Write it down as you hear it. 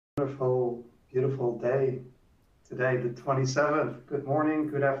Wonderful, beautiful day today, the 27th. Good morning,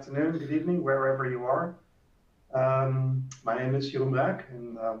 good afternoon, good evening, wherever you are. My name is Jeroen Braak,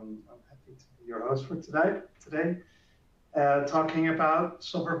 and I'm happy to be your host for today, talking about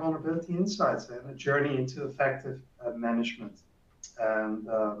software vulnerability insights and a journey into effective management.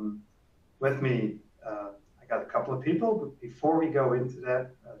 And with me, I got a couple of people, but before we go into that,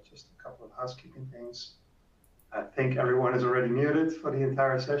 just a couple of housekeeping things. I think everyone is already muted for the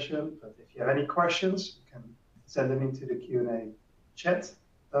entire session, but if you have any questions, you can send them into the Q&A chat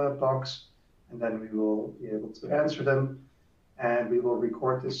box, and then we will be able to answer them. And we will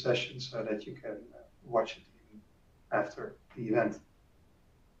record this session so that you can watch it even after the event.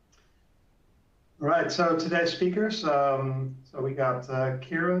 All right, so today's speakers, so we got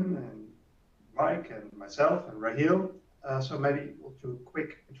Kieran and Mike and myself and Raheel. So maybe we'll do a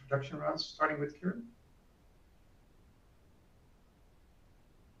quick introduction round, starting with Kieran.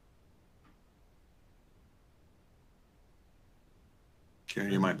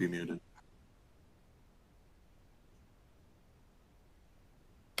 Kieran, you might be muted.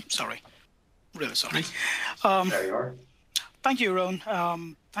 Sorry, really sorry. There you are. Thank you,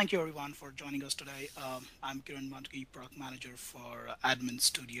 Ron. Thank you, everyone, for joining us today. I'm Kieran Montague, Product Manager for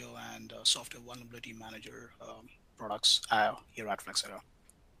AdminStudio and Software Vulnerability Manager products here at Flexera.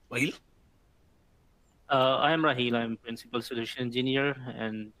 Raheel? I'm Raheel. I'm Principal Solution Engineer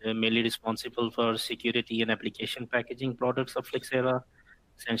and mainly responsible for security and application packaging products of Flexera,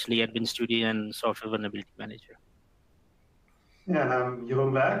 essentially AdminStudio and Software Vulnerability Manager. Yeah, and I'm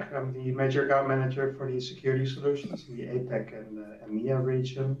Jeroen Braak. I'm the Major Account Manager for the security solutions in the APAC and EMEA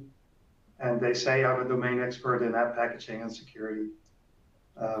region. And they say I'm a domain expert in app packaging and security.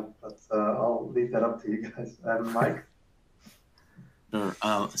 But I'll leave that up to you guys. And Mike? Sure.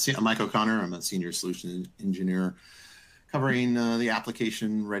 I'm Mike O'Connor. I'm a Senior Solution Engineer covering the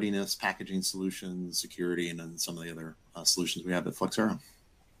application readiness, packaging solutions, security, and then some of the other solutions we have at Flexera.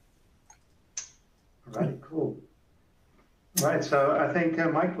 All right, cool. All right, so I think,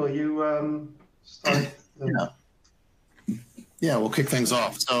 Mike, will you start? Yeah, we'll kick things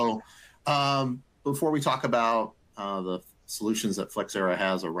off. So before we talk about the solutions that Flexera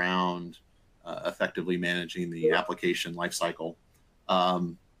has around effectively managing the application lifecycle,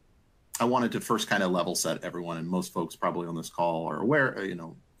 I wanted to first kind of level set everyone, and most folks probably on this call are aware,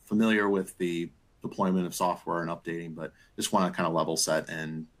 familiar with the deployment of software and updating, but just want to kind of level set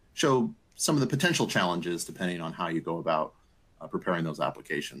and show some of the potential challenges depending on how you go about preparing those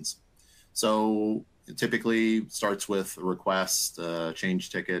applications. So it typically starts with a request, change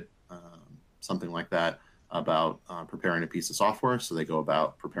ticket, something like that about preparing a piece of software. So they go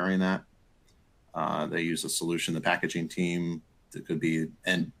about preparing that. They use a solution, the packaging team. It could be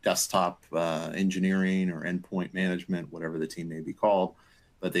desktop engineering or endpoint management, whatever the team may be called.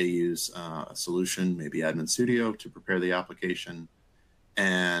 But they use a solution, maybe AdminStudio, to prepare the application.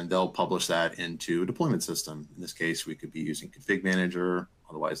 And they'll publish that into a deployment system. In this case, we could be using Config Manager,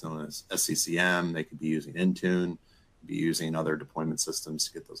 otherwise known as SCCM. They could be using Intune, be using other deployment systems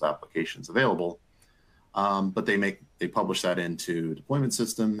to get those applications available. But they publish that into a deployment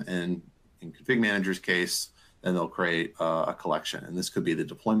system, and in Config Manager's case, then they'll create a collection. And this could be the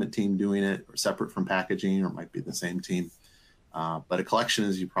deployment team doing it, or separate from packaging, or it might be the same team. But a collection,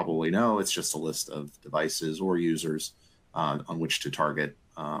 as you probably know, it's just a list of devices or users on which to target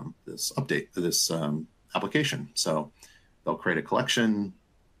this application. So they'll create a collection,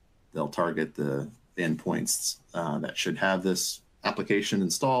 they'll target the endpoints that should have this application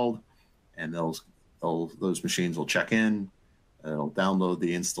installed, and those machines will check in, it'll download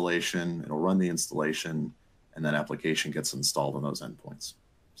the installation, it'll run the installation, and that application gets installed on those endpoints.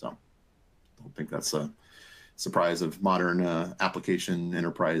 So I don't think that's a surprise of modern application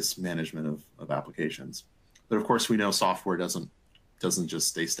enterprise management of applications. But of course, we know software doesn't just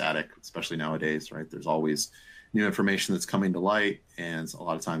stay static, especially nowadays, right? There's always new information that's coming to light, and a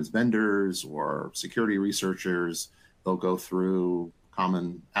lot of times vendors or security researchers, they'll go through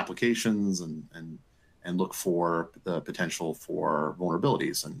common applications and look for the potential for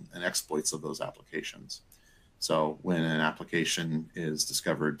vulnerabilities and exploits of those applications. So when an application is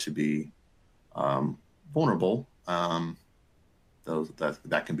discovered to be vulnerable,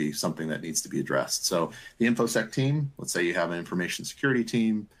 that can be something that needs to be addressed. So the InfoSec team, let's say you have an information security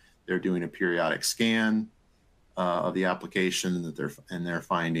team, they're doing a periodic scan of the application that they're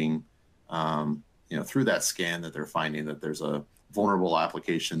finding, through that scan that they're finding that there's a vulnerable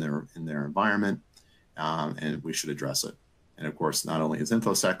application in their environment, and we should address it. And of course, not only is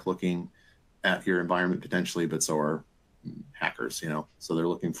InfoSec looking at your environment potentially, but so are hackers, so they're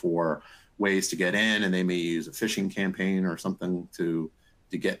looking for ways to get in, and they may use a phishing campaign or something to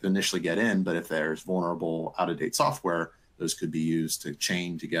initially get in, but if there's vulnerable out-of-date software, those could be used to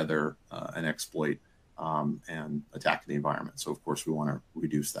chain together an exploit and attack the environment. So of course we want to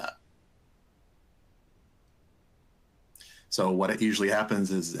reduce that. So what it usually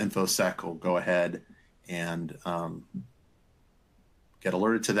happens is InfoSec will go ahead and get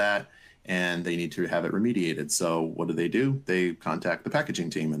alerted to that, and they need to have it remediated. So what do? They contact the packaging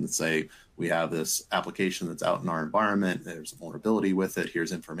team and say, we have this application that's out in our environment. There's a vulnerability with it.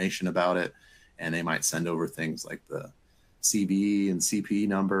 Here's information about it. And they might send over things like the CVE and CP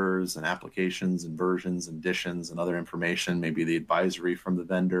numbers and applications and versions and editions and other information, maybe the advisory from the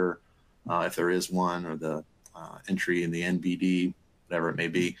vendor, if there is one, or the entry in the NBD, whatever it may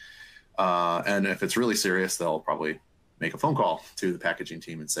be. And if it's really serious, they'll probably make a phone call to the packaging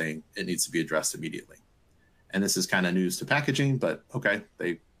team and saying it needs to be addressed immediately. And this is kind of news to packaging, but okay,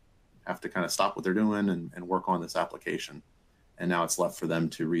 they have to kind of stop what they're doing and work on this application. And now it's left for them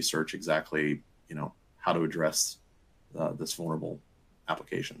to research exactly, how to address this vulnerable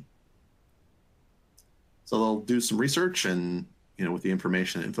application. So they'll do some research and, with the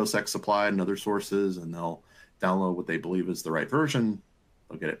information InfoSec supplied and other sources, and they'll download what they believe is the right version.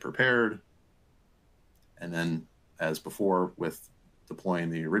 They'll get it prepared. And then, as before with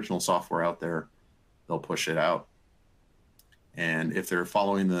deploying the original software out there, they'll push it out. And if they're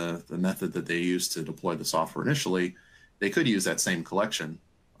following the method that they used to deploy the software initially, they could use that same collection,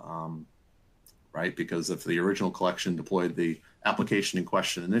 right? Because if the original collection deployed the application in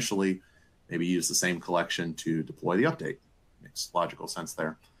question initially, maybe use the same collection to deploy the update. Makes logical sense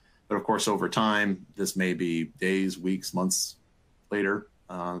there. But of course, over time, this may be days, weeks, months later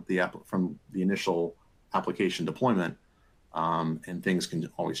from the initial application deployment, and things can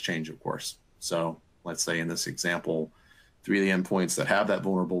always change, of course. So let's say in this example, 3 of the endpoints that have that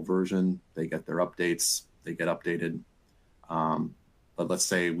vulnerable version, they get their updates, they get updated. But let's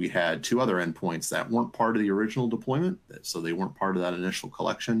say we had 2 other endpoints that weren't part of the original deployment, so they weren't part of that initial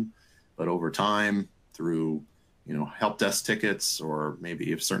collection, but over time through help desk tickets, or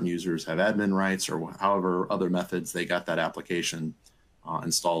maybe if certain users have admin rights, or however other methods, they got that application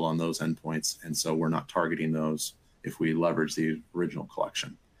installed on those endpoints. And so we're not targeting those if we leverage the original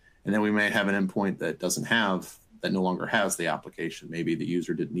collection. And then we may have an endpoint that no longer has the application. Maybe the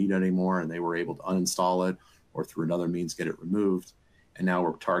user didn't need it anymore and they were able to uninstall it, or through another means get it removed. And now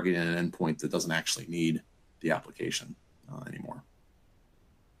we're targeting an endpoint that doesn't actually need the application anymore.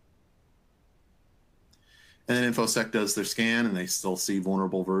 And then InfoSec does their scan, and they still see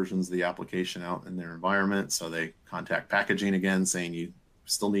vulnerable versions of the application out in their environment. So they contact packaging again, saying you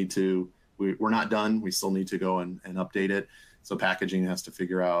still need to, we're not done. We still need to go and update it. So packaging has to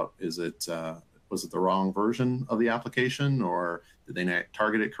figure out, was it the wrong version of the application, or did they not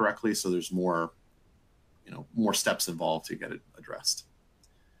target it correctly? So there's more steps involved to get it addressed.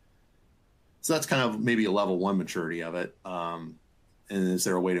 So that's kind of maybe a level 1 maturity of it. And is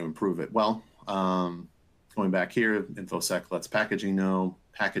there a way to improve it? Well, going back here, InfoSec lets packaging know.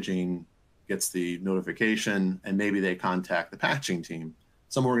 Packaging gets the notification, and maybe they contact the patching team.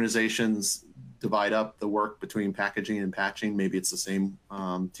 Some organizations divide up the work between packaging and patching. Maybe it's the same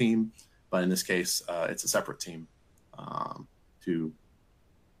team, but in this case, it's a separate team to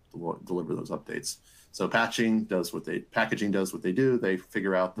deliver those updates. So packaging does what they do. They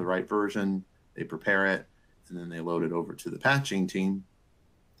figure out the right version, they prepare it, and then they load it over to the patching team.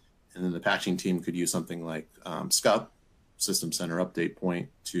 And then the patching team could use something like SCUP, System Center Update Point,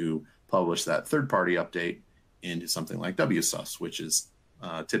 to publish that third-party update into something like WSUS, which is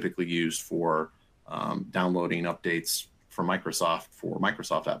typically used for downloading updates from Microsoft for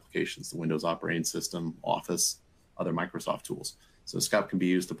Microsoft applications, the Windows operating system, Office, other Microsoft tools. So SCUP can be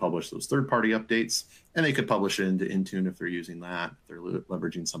used to publish those third-party updates, and they could publish it into Intune if they're using that, if they're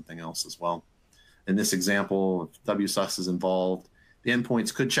leveraging something else as well. In this example, if WSUS is involved, the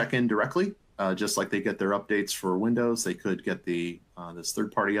endpoints could check in directly, just like they get their updates for Windows. They could get this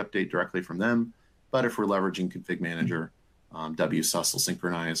third-party update directly from them. But if we're leveraging Config Manager, WSUS will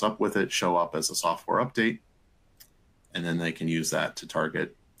synchronize up with it, show up as a software update, and then they can use that to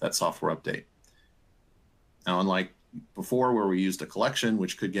target that software update. Now, unlike before where we used a collection,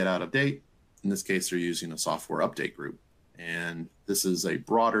 which could get out of date, in this case, they're using a software update group. And this is a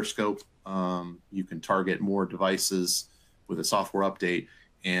broader scope. You can target more devices with a software update.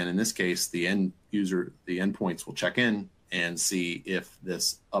 And in this case, the endpoints will check in and see if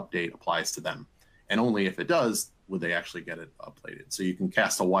this update applies to them. And only if it does, would they actually get it updated. So you can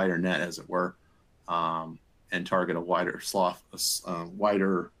cast a wider net, as it were, and target a wider scope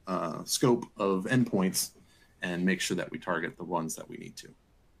of endpoints and make sure that we target the ones that we need to.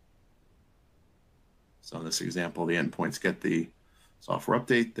 So in this example, the endpoints get the software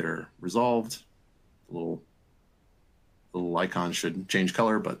update, they're resolved. The little icon should change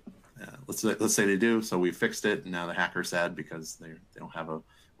color, but let's say they do. So we fixed it, and now the hacker's sad because they don't have a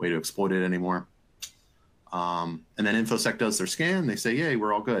way to exploit it anymore. And then InfoSec does their scan. They say, yay,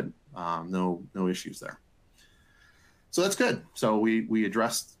 we're all good. No issues there. So that's good. So we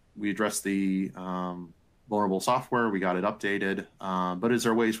addressed the vulnerable software. We got it updated. But is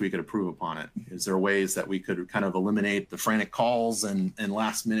there ways we could improve upon it? Is there ways that we could kind of eliminate the frantic calls and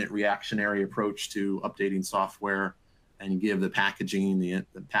last minute reactionary approach to updating software, and give the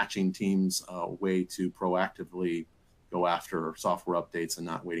patching teams a way to proactively go after software updates and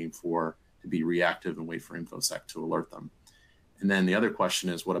not waiting to be reactive and wait for InfoSec to alert them? And then the other question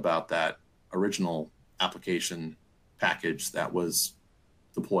is, what about that original application package that was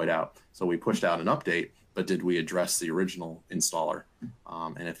deployed out? So we pushed out an update, but did we address the original installer?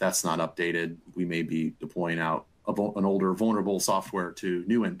 And if that's not updated, we may be deploying out an older vulnerable software to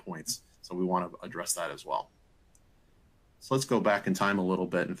new endpoints. So we want to address that as well. So let's go back in time a little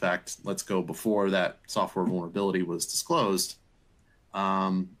bit. In fact, let's go before that software vulnerability was disclosed.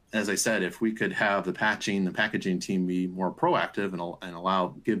 As I said, if we could have the packaging team be more proactive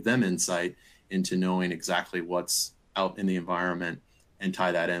and give them insight into knowing exactly what's out in the environment and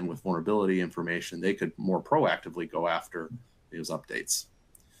tie that in with vulnerability information, they could more proactively go after those updates.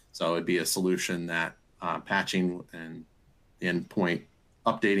 So it'd be a solution that patching and the endpoint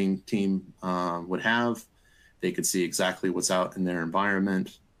updating team would have. They could see exactly what's out in their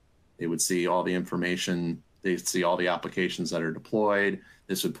environment. They would see all the information. They'd see all the applications that are deployed.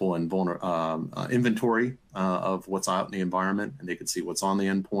 This would pull in inventory of what's out in the environment, and they could see what's on the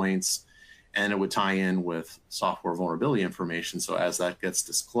endpoints. And it would tie in with software vulnerability information. So as that gets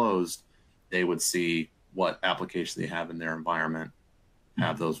disclosed, they would see what applications they have in their environment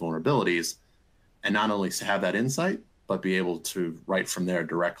have those vulnerabilities, and not only have that insight, but be able to right from there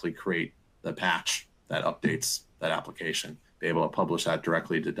directly create the patch that updates that application, be able to publish that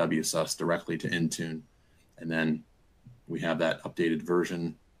directly to WSUS, directly to Intune. And then we have that updated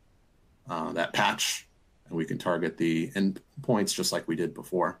version, that patch, and we can target the endpoints just like we did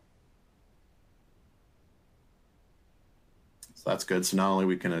before. So that's good. So not only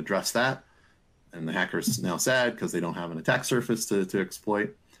we can address that, and the hacker's now sad because they don't have an attack surface to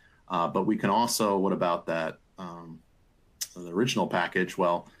exploit, but we can also, what about that, the original package?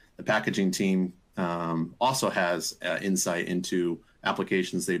 Well, the packaging team also has insight into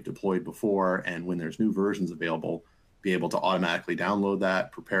applications they've deployed before, and when there's new versions available, be able to automatically download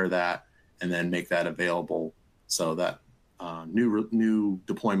that, prepare that, and then make that available so that new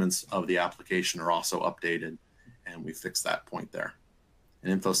deployments of the application are also updated, and we fix that point there.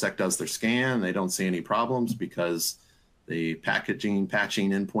 And InfoSec does their scan. They don't see any problems because the patching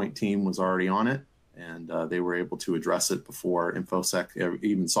endpoint team was already on it, and they were able to address it before InfoSec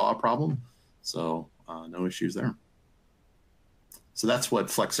even saw a problem. So no issues there. So that's what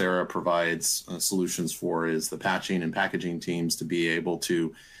Flexera provides solutions for, is the patching and packaging teams to be able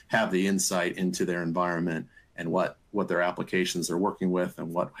to have the insight into their environment and what their applications are working with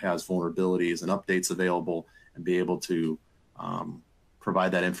and what has vulnerabilities and updates available, and be able to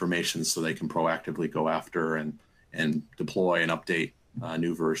provide that information so they can proactively go after and deploy and update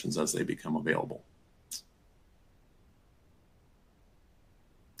new versions as they become available.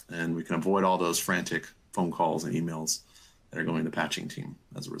 And we can avoid all those frantic phone calls and emails that are going to the patching team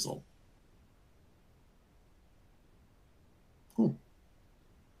as a result. Cool.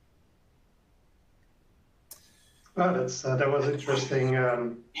 Well, that was interesting.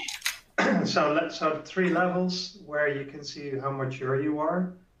 So 3 levels where you can see how mature you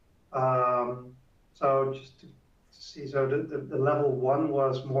are. So just to see, so the level 1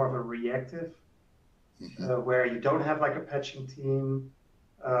 was more of a reactive, where you don't have like a patching team,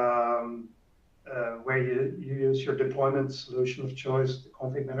 where you use your deployment solution of choice, the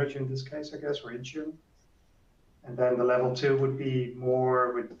config manager in this case, I guess, or Intune. And then the level 2 would be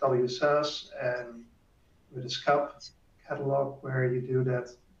more with WSUS and with a SCUP catalog, where you do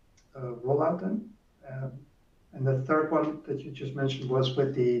that rollout then. And the third one that you just mentioned was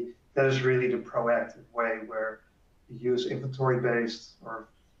with that is really the proactive way, where you use inventory-based, or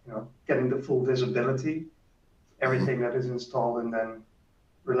getting the full visibility, everything that is installed, and then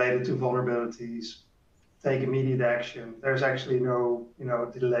related to vulnerabilities, take immediate action. There's actually no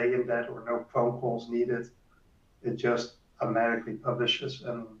delay in that, or no phone calls needed. It just automatically publishes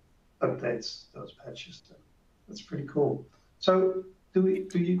and updates those patches. That's pretty cool. So do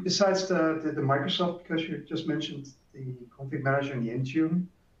you, besides the Microsoft, because you just mentioned the config manager and the Intune,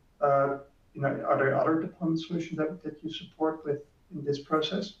 are there other deployment solutions that you support in this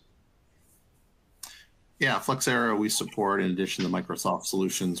process? Yeah, Flexera we support in addition to Microsoft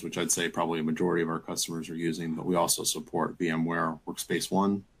solutions, which I'd say probably a majority of our customers are using, but we also support VMware Workspace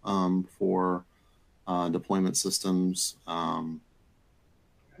ONE for deployment systems. BigFix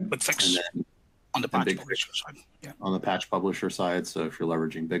And then on the patch publisher side. Yeah. On the patch publisher side. So if you're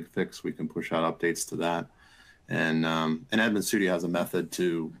leveraging BigFix, we can push out updates to that. And AdminStudio has a method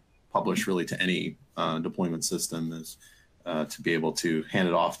to publish really to any deployment system is to be able to hand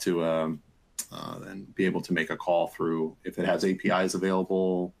it off to and be able to make a call through. If it has APIs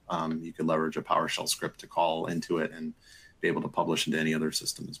available, you can leverage a PowerShell script to call into it and be able to publish into any other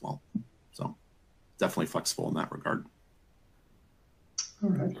system as well. So definitely flexible in that regard. All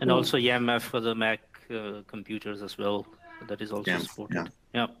right, and also YAML for the Mac computers as well. That is also supported.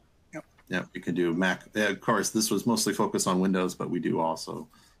 Yeah. Yeah, we can do Mac. Of course, this was mostly focused on Windows, but we do also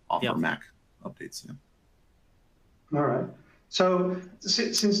offer Mac updates. Yeah. All right. So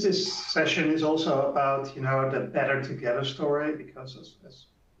since this session is also about, the better together story, because as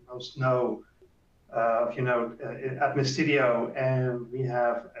most know, AdminStudio, and we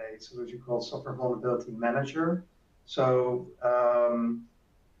have a solution called Software Vulnerability Manager. So,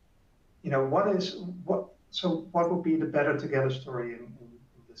 what would be the better together story in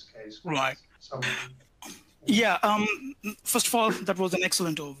this case? Right. Yeah. First of all, that was an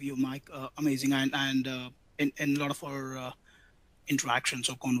excellent overview, Mike. Amazing. And in a lot of our interactions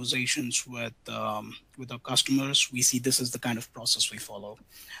or conversations with our customers, we see this is the kind of process we follow.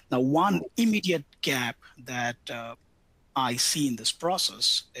 Now, one immediate gap that I see in this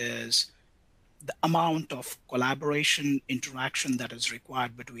process is the amount of collaboration, interaction that is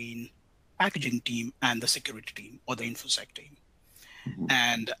required between packaging team and the security team or the InfoSec team.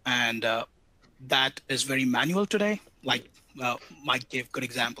 And that is very manual today. Like Mike gave good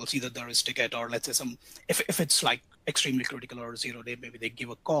examples, either there is ticket or let's say if it's like extremely critical or 0-day, maybe they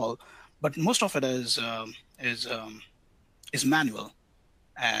give a call, but most of it is manual,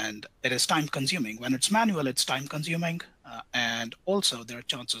 and it is time consuming. When it's manual, it's time consuming, and also there are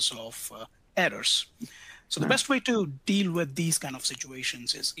chances of errors. So the best way to deal with these kind of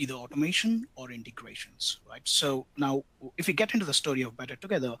situations is either automation or integrations, right? So now, if we get into the story of Better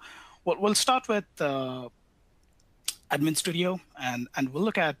Together, we'll start with AdminStudio, and we'll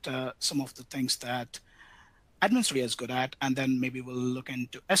look at some of the things that AdminStudio is good at, and then maybe we'll look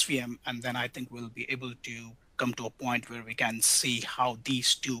into SVM, and then I think we'll be able to come to a point where we can see how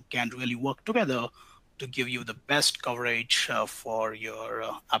these two can really work together to give you the best coverage for your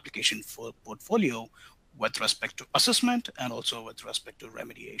application portfolio with respect to assessment and also with respect to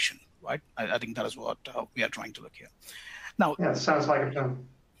remediation, right? I think that is what we are trying to look here. Now, yeah, sounds like a plan.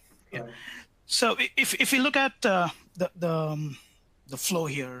 Yeah. So if you look at the flow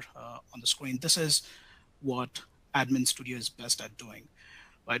here on the screen, this is what AdminStudio is best at doing,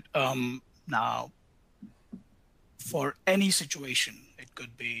 right? Now, for any situation, it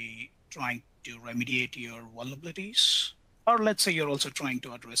could be trying to remediate your vulnerabilities, or let's say you're also trying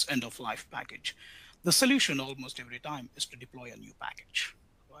to address end-of-life package. The solution almost every time is to deploy a new package,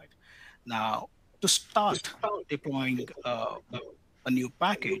 right? Now, to start deploying a new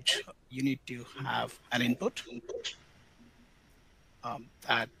package, you need to have an input.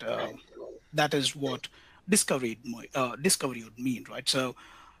 That is what discovery would mean, right? So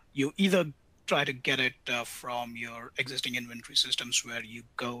you either try to get it from your existing inventory systems, where you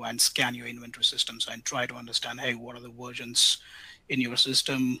go and scan your inventory systems and try to understand, hey, what are the versions in your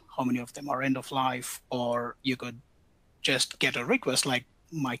system? How many of them are end of life? Or you could just get a request, like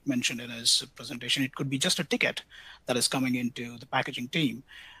Mike mentioned in his presentation. It could be just a ticket that is coming into the packaging team.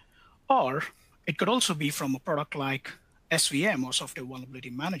 Or it could also be from a product like SVM or Software Vulnerability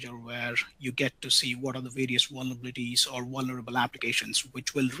Manager, where you get to see what are the various vulnerabilities or vulnerable applications,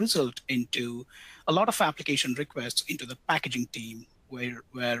 which will result into a lot of application requests into the packaging team, where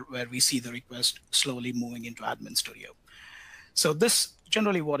we see the request slowly moving into AdminStudio. So this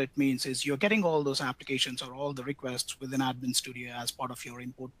generally what it means is you're getting all those applications or all the requests within AdminStudio as part of your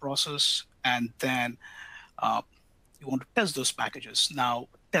import process, and then you want to test those packages. Now,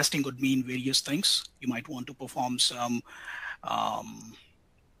 testing could mean various things. You might want to perform some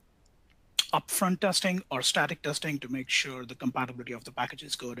upfront testing or static testing to make sure the compatibility of the package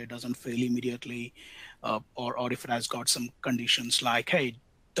is good, it doesn't fail immediately, or if it has got some conditions like, hey,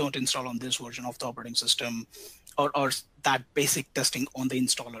 don't install on this version of the operating system, or that basic testing on the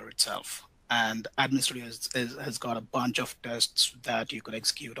installer itself. And AdminStudio has got a bunch of tests that you could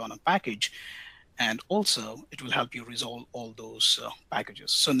execute on a package. And also, it will help you resolve all those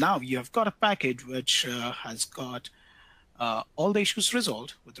packages. So now you have got a package which has got all the issues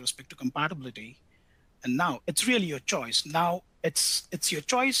resolved with respect to compatibility. And now it's really your choice. Now it's your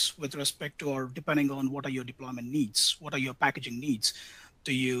choice with respect to, or depending on what are your deployment needs, what are your packaging needs.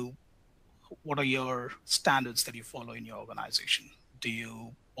 What are your standards that you follow in your organization? Do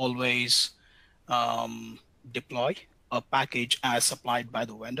you always deploy a package as supplied by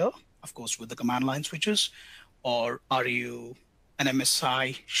the vendor, of course, with the command line switches? Or are you an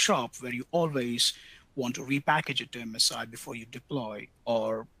MSI shop where you always want to repackage it to MSI before you deploy?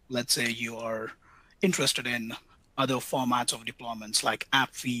 Or let's say you are interested in other formats of deployments like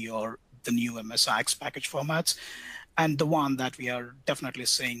AppV or the new MSIX package formats. And the one that we are definitely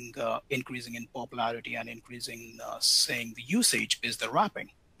seeing increasing in popularity and increasing seeing the usage is the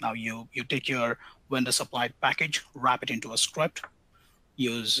wrapping. Now you take your vendor supplied package, wrap it into a script,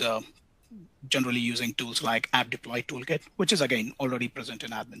 use generally using tools like App Deploy Toolkit, which is again already present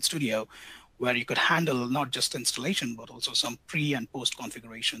in AdminStudio, where you could handle not just installation, but also some pre and post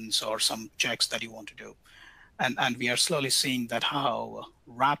configurations or some checks that you want to do. And we are slowly seeing that how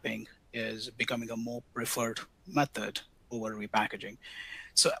wrapping is becoming a more preferred method over repackaging.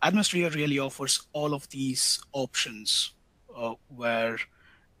 So AdminStudio really offers all of these options where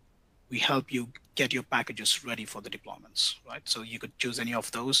we help you get your packages ready for the deployments, right? So you could choose any of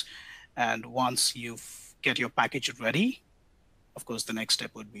those. And once you get your package ready, of course, the next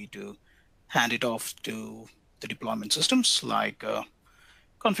step would be to hand it off to the deployment systems like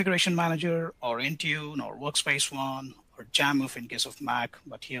Configuration Manager or Intune or Workspace ONE or Jamf in case of Mac.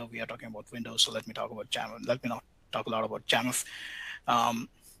 But here we are talking about Windows, so let me talk about Jamf. Let me not talk a lot about Jamf.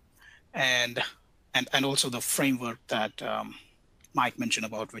 And also the framework that Mike mentioned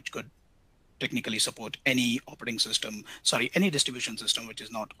about, which could technically support any operating system, any distribution system which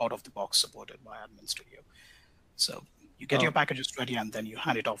is not out of the box supported by AdminStudio. So you get your packages ready and then you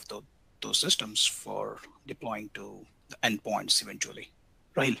hand it off to those systems for deploying to the endpoints eventually.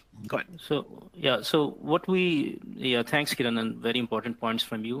 Rahil, go ahead. Thanks, Kiran, and very important points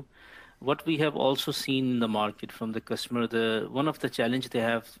from you. What we have also seen in the market from the customer, one of the challenge they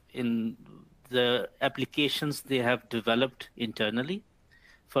have in the applications they have developed internally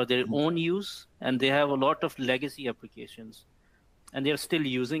for their own use, and they have a lot of legacy applications, and they're still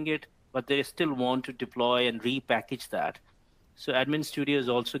using it, but they still want to deploy and repackage that. So AdminStudio is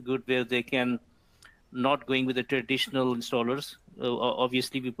also good where they can not going with the traditional installers.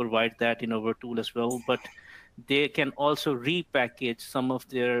 Obviously, we provide that in our tool as well, but they can also repackage some of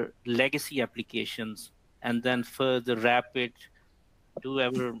their legacy applications and then further wrap it,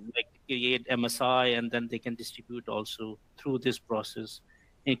 create MSI, and then they can distribute also through this process,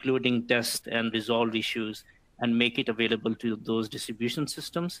 including test and resolve issues and make it available to those distribution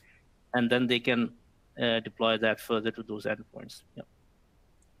systems. And then they can deploy that further to those endpoints.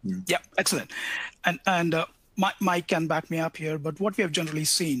 Yeah, excellent. And Mike can back me up here, but what we have generally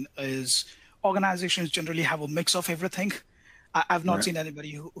seen is organizations generally have a mix of everything. I've not seen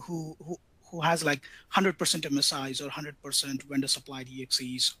anybody who has like 100% MSIs or 100% vendor supplied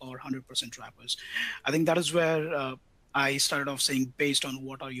EXEs or 100% wrappers. I think that is where I started off saying based on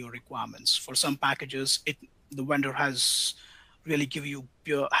what are your requirements. For some packages, the vendor has really given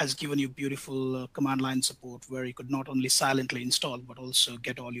you beautiful command line support where you could not only silently install, but also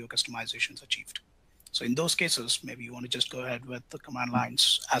get all your customizations achieved. So in those cases, maybe you want to just go ahead with the command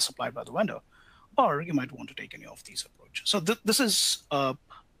lines as supplied by the vendor, or you might want to take any of these approaches. So this is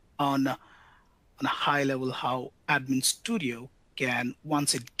on a high level how AdminStudio can,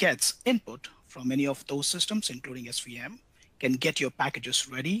 once it gets input from any of those systems, including SVM, can get your packages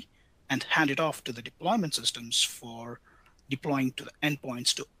ready and hand it off to the deployment systems for deploying to the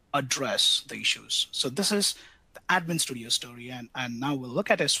endpoints to address the issues. So this is the AdminStudio story, and now we'll look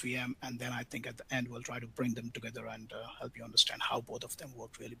at SVM, and then I think at the end we'll try to bring them together and help you understand how both of them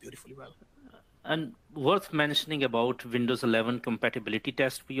work really beautifully well. And worth mentioning about Windows 11 compatibility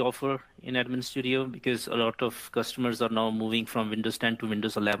test we offer in AdminStudio, because a lot of customers are now moving from Windows 10 to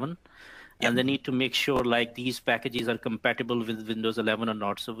Windows 11. Yep. And they need to make sure like these packages are compatible with Windows 11 or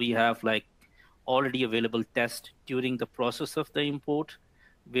not. So we have like already available test during the process of the import,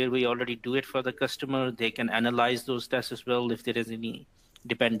 where we already do it for the customer. They can analyze those tests as well if there is any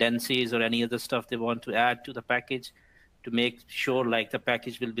dependencies or any other stuff they want to add to the package to make sure like the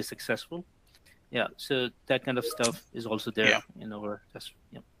package will be successful. Yeah, so that kind of stuff is also there in our test.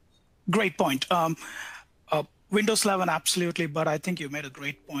 Yeah. Great point. Windows 11, absolutely, but I think you made a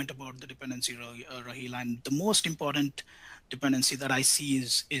great point about the dependency, Rahil. And the most important dependency that I see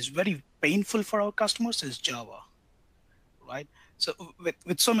is very painful for our customers is Java, right? So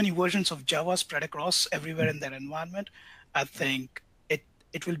with so many versions of Java spread across everywhere in their environment, I think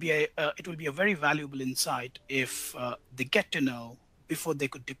it will be a very valuable insight if they get to know before they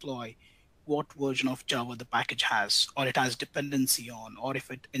could deploy what version of Java the package has, or it has dependency on, or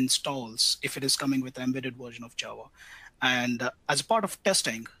if it installs, if it is coming with an embedded version of Java. And as a part of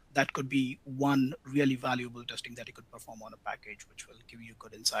testing, that could be one really valuable testing that you could perform on a package, which will give you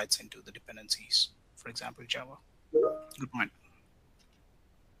good insights into the dependencies, for example, Java. Good point.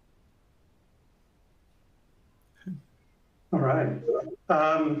 All right.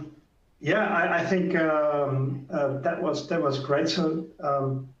 Yeah, I think that was great. So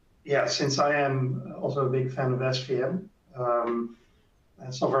yeah, since I am also a big fan of SVM,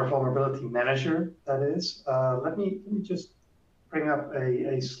 Software Vulnerability Manager, that is. Let me just bring up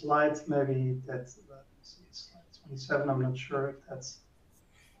a slide, maybe let me see, slide 27. I'm not sure if that's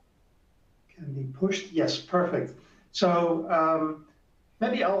can be pushed. Yes, perfect. So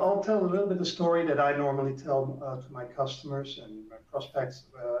maybe I'll tell a little bit of story that I normally tell to my customers and my prospects,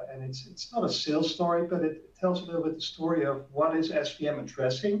 and it's not a sales story, but it tells a little bit the story of what is SVM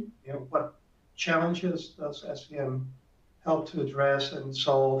addressing. You know, what challenges does SVM help to address and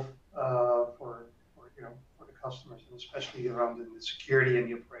solve for the customers, and especially around the security and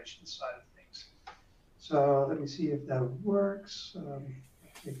the operations side of things. So let me see if that works.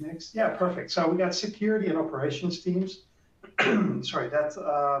 Click next. Yeah, perfect. So we got security and operations teams. Sorry, that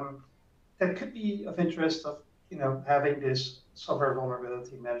could be of interest of having this software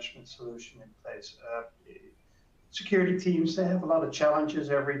vulnerability management solution in place. Security teams, they have a lot of challenges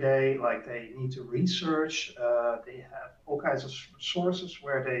every day, like they need to research, they have all kinds of sources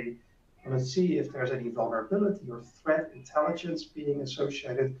where they want to see if there's any vulnerability or threat intelligence being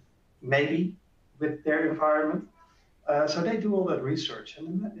associated maybe with their environment. So they do all that research.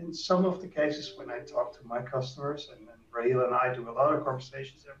 And in some of the cases when I talk to my customers, and Raheel and I do a lot of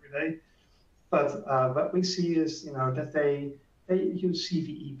conversations every day, but what we see is that they use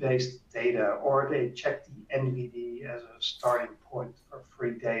CVE-based data, or they check the NVD as a starting point for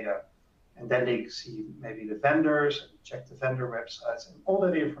free data. And then they see maybe the vendors and check the vendor websites, and all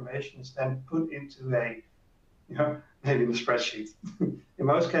that information is then put into a, maybe in a spreadsheet. In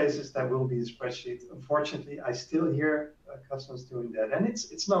most cases, that will be a spreadsheet. Unfortunately, I still hear customers doing that, and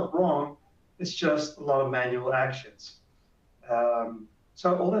it's not wrong. It's just a lot of manual actions.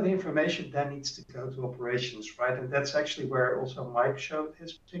 So all that information then needs to go to operations, right? And that's actually where also Mike showed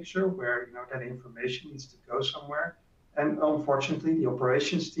his picture, where that information needs to go somewhere. And unfortunately, the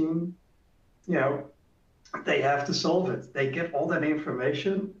operations team, they have to solve it. They get all that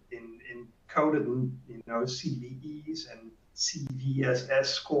information in coded, CVEs and CVSS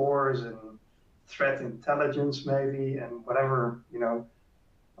scores and threat intelligence maybe, and whatever they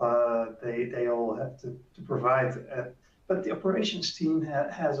all have to provide. But the operations team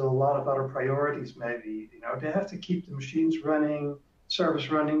has a lot of other priorities. Maybe they have to keep the machines running, service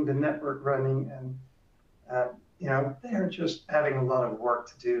running, the network running, and they're just having a lot of work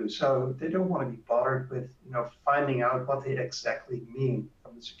to do. So they don't want to be bothered with finding out what they exactly mean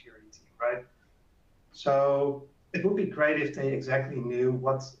from the security team, right? So it would be great if they exactly knew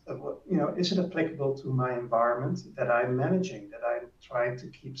what is it applicable to my environment that I'm managing, that I'm trying to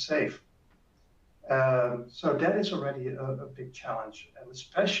keep safe. So that is already a big challenge, and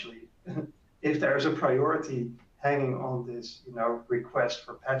especially if there's a priority hanging on this, request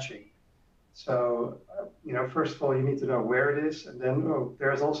for patching. So, first of all, you need to know where it is, and then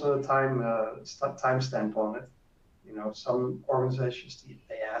there's also a timestamp on it. Some organizations,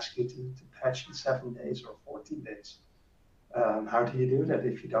 they ask you to patch in 7 days or 14 days. How do you do that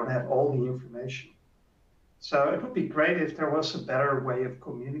if you don't have all the information? So it would be great if there was a better way of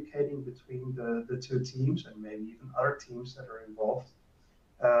communicating between the two teams, and maybe even other teams that are involved.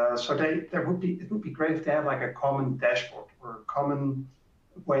 So it would be great if they have like a common dashboard or a common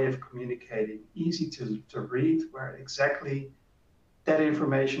way of communicating, easy to read, where exactly that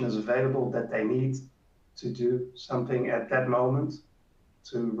information is available that they need to do something at that moment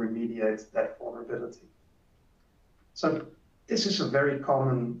to remediate that vulnerability. So this is a very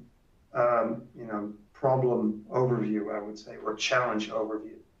common problem overview, I would say, or challenge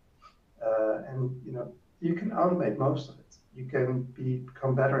overview. And you can automate most of it. You can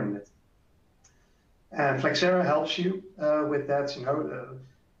become better in it. And Flexera helps you with that.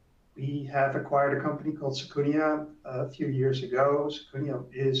 We have acquired a company called Secunia a few years ago. Secunia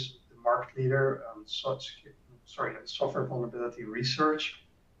is the market leader on software vulnerability research.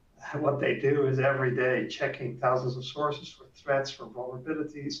 What they do is every day checking thousands of sources for threats, for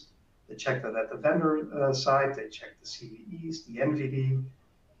vulnerabilities. They check that at the vendor side. They check the CVEs, the NVD,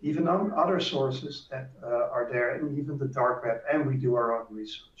 even on other sources that are there, and even the dark web. And we do our own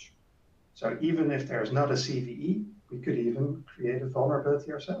research. So even if there's not a CVE, we could even create a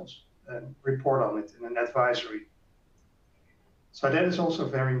vulnerability ourselves and report on it in an advisory. So that is also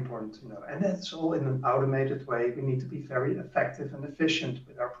very important to know. And that's all in an automated way. We need to be very effective and efficient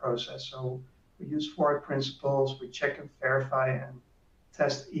with our process. So we use 4 principles, we check and verify and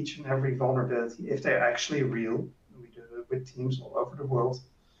test each and every vulnerability if they're actually real. And we do it with teams all over the world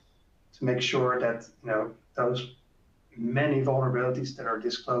to make sure that, those many vulnerabilities that are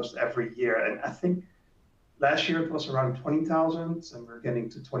disclosed every year. And I think last year it was around 20,000 and we're getting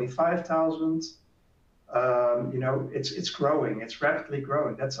to 25,000. It's growing. It's rapidly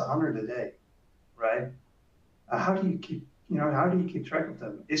growing. That's 100 a day, right? How do you keep track of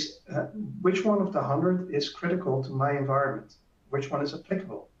them? Which one of the 100 is critical to my environment? Which one is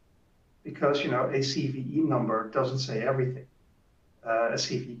applicable? Because a CVE number doesn't say everything. A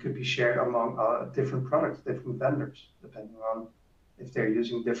CVE could be shared among different products, different vendors, depending on if they're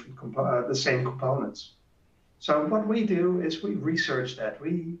using the same components. So what we do is we research that.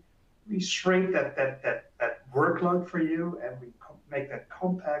 We shrink that workload for you, and we make that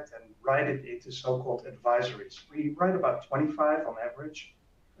compact and write it into so-called advisories. We write about 25 on average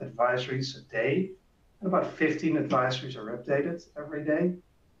advisories a day, and about 15 advisories are updated every day.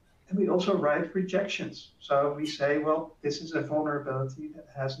 And we also write rejections. So we say, well, this is a vulnerability that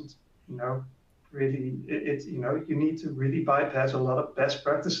hasn't, really, you need to really bypass a lot of best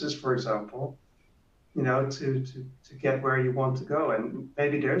practices, for example, to get where you want to go. And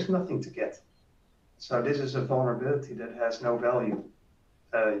maybe there's nothing to get. So this is a vulnerability that has no value.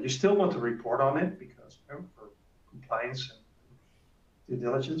 You still want to report on it because for compliance and due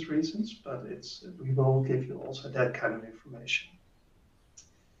diligence reasons, but we will give you also that kind of information.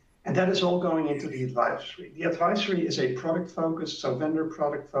 And that is all going into the advisory. The advisory is a product-focused, so vendor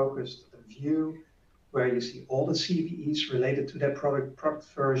product-focused view where you see all the CVEs related to that product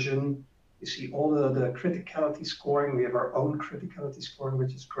version. You see all the criticality scoring. We have our own criticality scoring,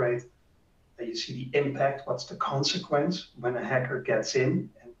 which is great. You see the impact. What's the consequence when a hacker gets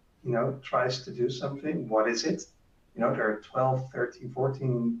in and tries to do something? What is it? There are 12, 13,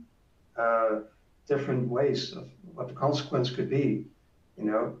 14 different ways of what the consequence could be.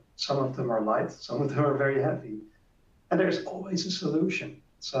 Some of them are light, some of them are very heavy, and there's always a solution.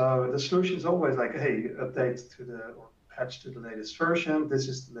 So the solution is always like, hey, update or patch to the latest version. This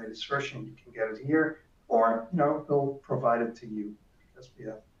is the latest version. You can get it here, or we'll provide it to you because we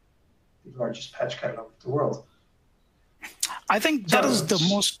have the largest patch catalog of the world. I think that is the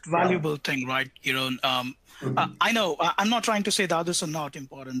most valuable thing, right? I know I'm not trying to say the others are not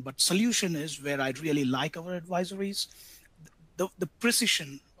important, but solution is where I really like our advisories. The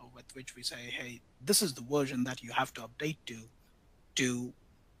precision with which we say, hey, this is the version that you have to update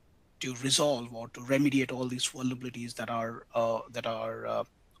to resolve or to remediate all these vulnerabilities that are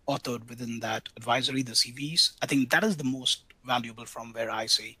authored within that advisory, the CVs. I think that is the most valuable from where I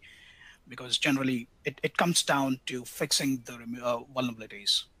see, because generally it comes down to fixing the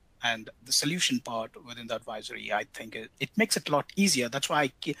vulnerabilities. And the solution part within the advisory, I think it makes it a lot easier. That's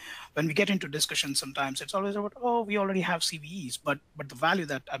why when we get into discussion, sometimes it's always about, oh, we already have CVEs. But the value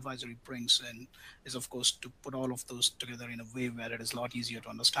that advisory brings in is, of course, to put all of those together in a way where it is a lot easier to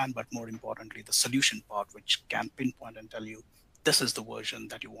understand. But more importantly, the solution part, which can pinpoint and tell you, this is the version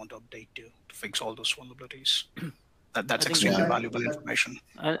that you want to update to fix all those vulnerabilities. That's extremely valuable information.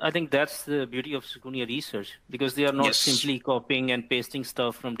 I think that's the beauty of Sequoia research, because they are not simply copying and pasting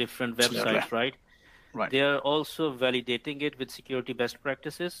stuff from different websites, right? They are also validating it with security best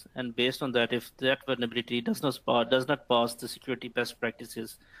practices, and based on that, if that vulnerability does not pass the security best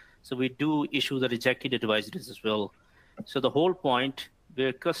practices, so we do issue the rejected advisories as well. So the whole point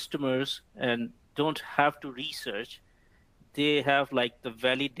where customers don't have to research, they have like the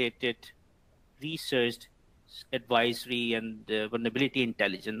validated, researched advisory and vulnerability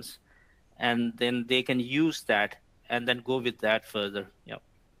intelligence, and then they can use that and then go with that further.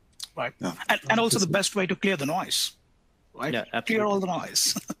 Right. And also the best way to clear the noise, right? Clear all the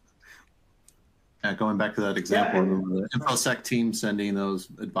noise. Going back to that example, the InfoSec team sending those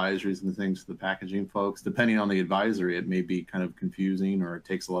advisories and things to the packaging folks, depending on the advisory, it may be kind of confusing or it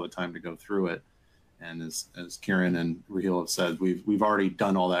takes a lot of time to go through it. And as Kieran and Raheel have said, we've already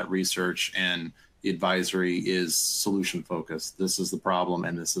done all that research, and the advisory is solution focused. This is the problem,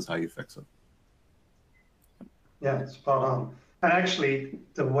 and this is how you fix it. Yeah, spot on. And actually,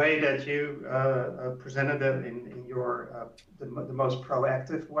 the way that you presented it in your the most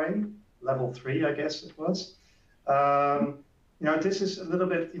proactive way, level 3, I guess it was. This is a little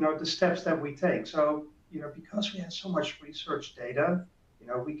bit the steps that we take. So because we have so much research data,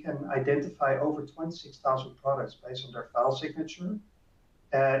 we can identify over 26,000 products based on their file signature.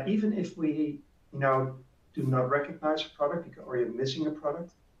 Even if we do not recognize a product or you're missing a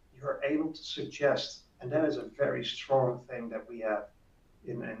product, you're able to suggest And that is a very strong thing that we have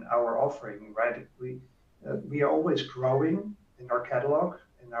in our offering, right? We are always growing in our catalog,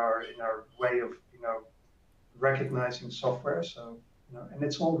 in our way of recognizing software. So and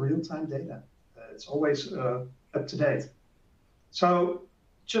it's all real-time data. It's always up to date. So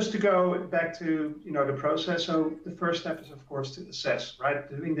just to go back to the process. So the first step is of course to assess, right?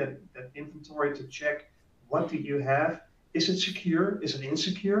 Doing that inventory to check what do you have. Is it secure? Is it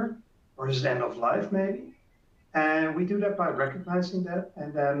insecure? Or is it end of life maybe? And we do that by recognizing that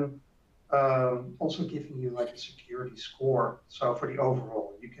and then also giving you like a security score. So for the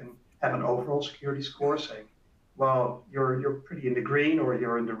overall, you can have an overall security score saying, well, you're pretty in the green or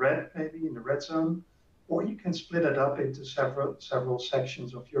you're in the red, maybe in the red zone. Or you can split it up into several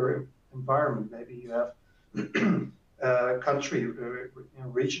sections of your environment. Maybe you have country,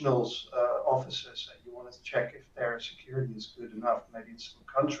 regionals, offices, and you want to check if their security is good enough. Maybe in some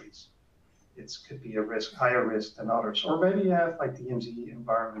countries, it could be a risk, higher risk than others. Or maybe you have like DMZ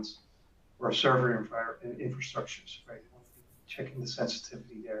environments or server infrastructures, right? You want to be checking the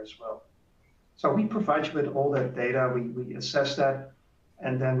sensitivity there as well. So we provide you with all that data. We assess that.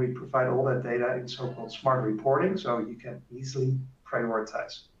 And then we provide all that data in so-called smart reporting, so you can easily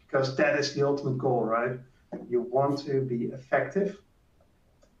prioritize. Because that is the ultimate goal, right? You want to be effective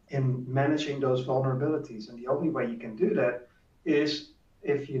in managing those vulnerabilities. And the only way you can do that is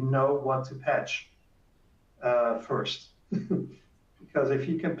if you know what to patch first. Because if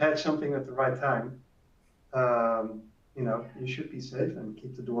you can patch something at the right time, you should be safe and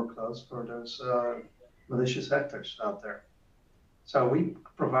keep the door closed for those malicious actors out there. So we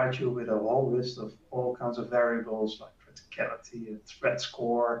provide you with a whole list of all kinds of variables like criticality, threat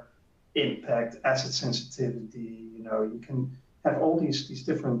score, impact, asset sensitivity. You can have all these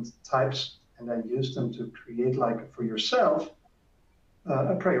different types and then use them to create like for yourself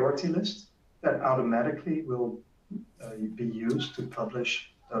a priority list that automatically will be used to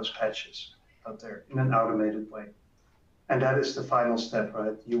publish those patches out there in an automated way. And that is the final step,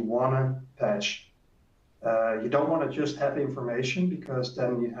 right? You want to patch. You don't want to just have information because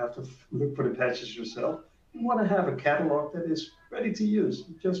then you have to look for the patches yourself. You want to have a catalog that is ready to use.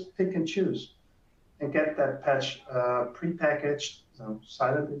 You just pick and choose and get that patch prepackaged. So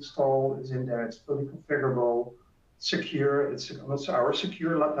silent install is in there. It's fully configurable, secure. It's our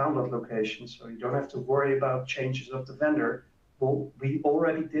secure download location, so you don't have to worry about changes of the vendor. Well, we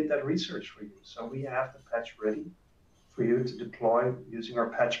already did that research for you. So we have the patch ready for you to deploy using our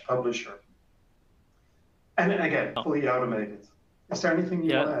patch publisher. And again, fully automated. Is there anything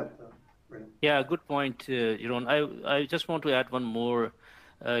you want to add? Yeah, good point, Jeroen. I just want to add one more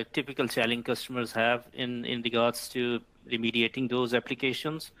typical challenge customers have in regards to remediating those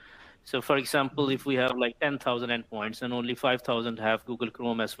applications. So for example, if we have like 10,000 endpoints and only 5,000 have Google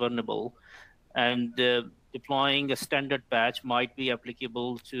Chrome as vulnerable, and deploying a standard patch might be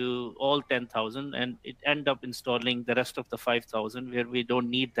applicable to all 10,000, and it end up installing the rest of the 5,000 where we don't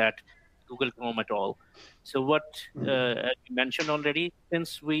need that Google Chrome at all. So what as you mentioned already,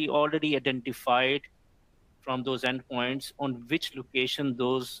 since we already identified from those endpoints on which location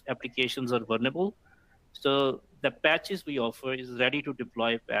those applications are vulnerable, so the patches we offer is ready to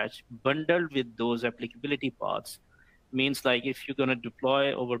deploy patch bundled with those applicability paths. Means like if you're going to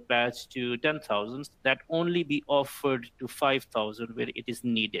deploy over patch to 10,000, that only be offered to 5,000 where it is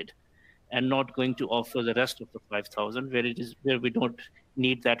needed, and not going to offer the rest of the 5,000 where we don't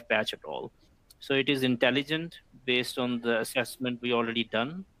need that patch at all. So it is intelligent based on the assessment we already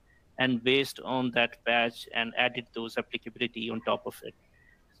done, and based on that patch and added those applicability on top of it.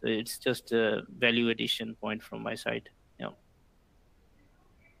 So it's just a value addition point from my side. Yeah.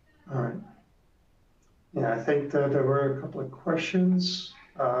 All right. Yeah, I think that there were a couple of questions.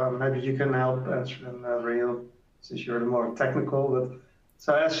 Maybe you can help answer them, Real, since you're the more technical. But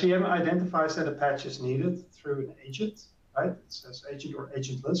so SVM identifies that a patch is needed through an agent, right? It says agent or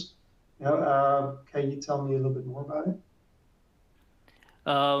agentless. Can you tell me a little bit more about it?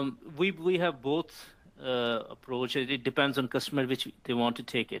 We have both approaches. It depends on customer which they want to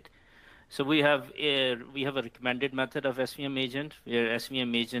take it. So we have a recommended method of SVM agent, where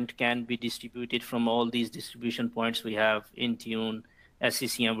SVM agent can be distributed from all these distribution points we have: Intune,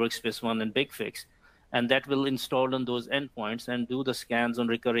 SCCM, Workspace ONE, and BigFix, and that will install on those endpoints and do the scans on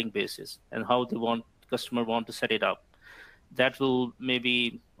recurring basis and how the customer want to set it up. That will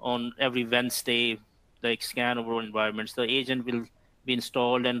maybe on every Wednesday, like scan over environments. The agent will be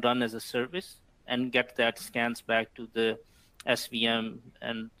installed and run as a service and get that scans back to the SVM,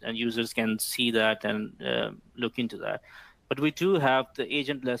 and users can see that and look into that. But we do have the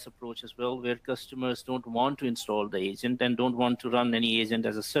agentless approach as well, where customers don't want to install the agent and don't want to run any agent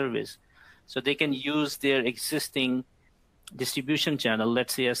as a service. So they can use their existing distribution channel,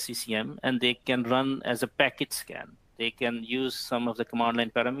 let's say SCCM, and they can run as a packet scan. They can use some of the command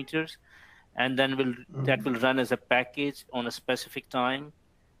line parameters, and then that will run as a package on a specific time,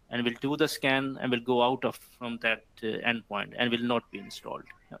 and will do the scan and will go out from that endpoint and will not be installed.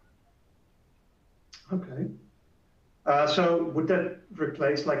 Yeah. Okay. So would that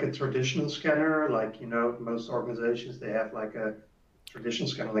replace like a traditional scanner? Like, most organizations, they have like a traditional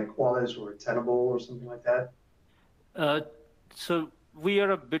scanner like Qualys or Tenable or something like that? So we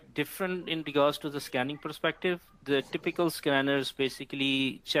are a bit different in regards to the scanning perspective. The typical scanners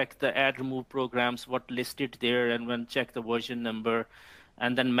basically check the add remove programs, what listed there, and then check the version number,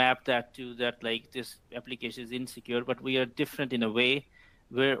 and then map that to that, like this application is insecure. But we are different in a way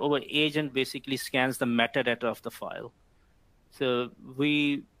where our agent basically scans the metadata of the file. So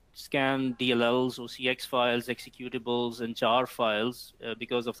we scan DLLs, OCX files, executables, and jar files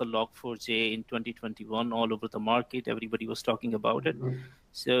because of the Log4j in 2021 all over the market. Everybody was talking about it.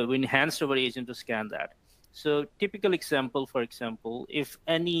 So we enhanced our agent to scan that. So typical example, for example, if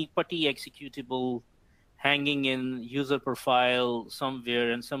any putty executable hanging in user profile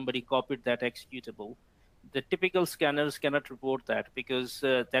somewhere and somebody copied that executable, the typical scanners cannot report that because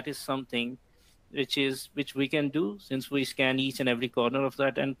that is something which we can do since we scan each and every corner of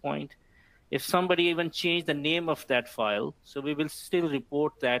that endpoint. If somebody even changed the name of that file, so we will still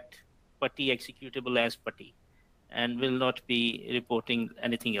report that putty executable as putty and will not be reporting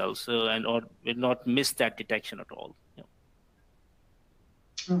anything else, or will not miss that detection at all. Yeah.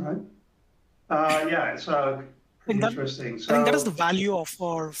 All right. Yeah, it's pretty interesting. I think that is the value of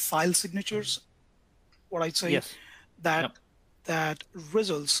our file signatures. What I'd say, yes. that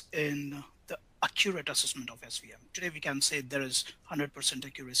results in the accurate assessment of SVM. Today we can say there is 100%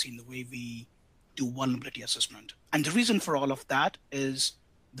 accuracy in the way we do vulnerability assessment. And the reason for all of that is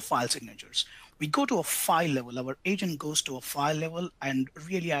the file signatures. We go to a file level, our agent goes to a file level and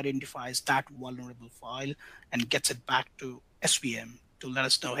really identifies that vulnerable file and gets it back to SVM to let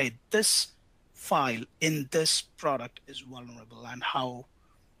us know, hey, this file in this product is vulnerable, and how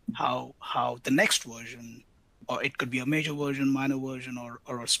the next version, or it could be a major version, minor version, or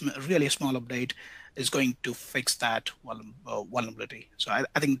really a small update, is going to fix that vulnerability. So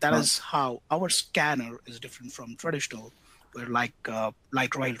I think that is how our scanner is different from traditional, where like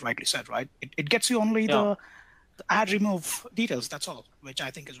rightly said, right? It gets you only the add remove details. That's all, which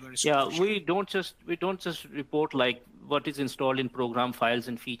I think is very superficial. Yeah, we don't just report like what is installed in program files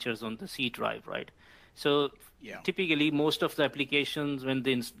and features on the C drive, right? So typically most of the applications, when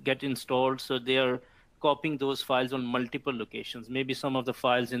they get installed, so they are copying those files on multiple locations. Maybe some of the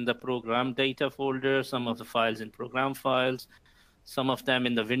files in the program data folder, some of the files in program files, some of them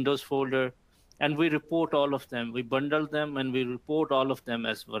in the Windows folder. And we report all of them. We bundle them and we report all of them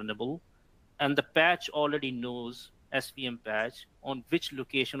as vulnerable. And the patch already knows, SVM patch, on which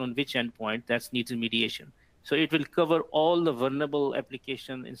location, on which endpoint that needs remediation. So it will cover all the vulnerable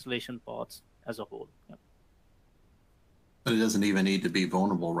application installation paths as a whole. Yeah. But it doesn't even need to be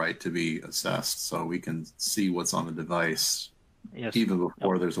vulnerable, right, to be assessed. So we can see what's on the device even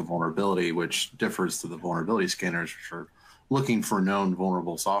before there's a vulnerability, which differs to the vulnerability scanners, which are looking for known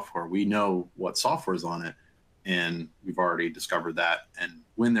vulnerable software. We know what software is on it, and we've already discovered that. And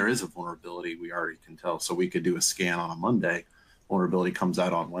when there is a vulnerability, we already can tell. So we could do a scan on a Monday. Vulnerability comes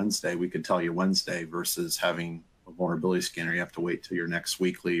out on Wednesday. We could tell you Wednesday versus having a vulnerability scanner. You have to wait till your next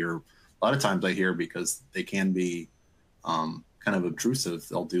weekly, or a lot of times I hear, because they can be kind of obtrusive,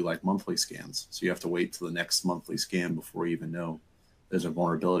 they'll do like monthly scans. So you have to wait till the next monthly scan before you even know there's a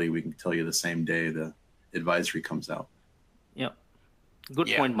vulnerability. We can tell you the same day the advisory comes out. Yeah. Good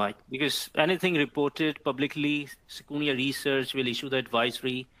point, Mike. Because anything reported publicly, Secunia Research will issue the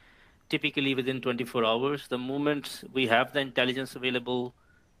advisory typically within 24 hours. The moment we have the intelligence available,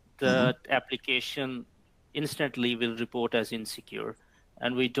 the application instantly will report as insecure.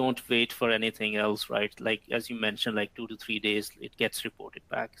 And we don't wait for anything else, right? Like, as you mentioned, like 2 to 3 days, it gets reported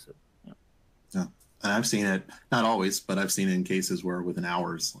back. So, yeah. And I've seen it, not always, but I've seen it in cases where within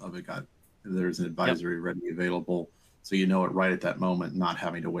hours of it there's an advisory readily available. So you know it right at that moment, not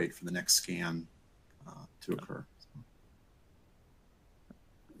having to wait for the next scan to occur.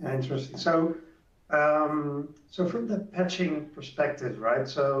 Yeah, interesting. So, so from the patching perspective, right?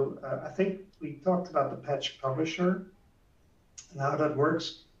 So I think we talked about the patch publisher and how that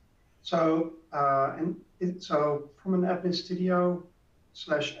works. So, so from an AdminStudio /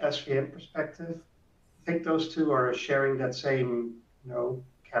 SVM perspective, I think those two are sharing that same,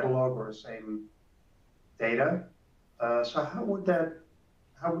 catalog or same data. So how would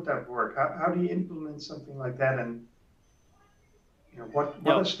that work? How do you implement something like that? And what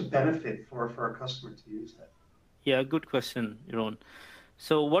is the benefit for a customer to use that? Yeah, good question, Jeroen.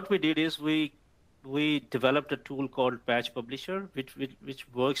 So what we did is we developed a tool called Patch Publisher, which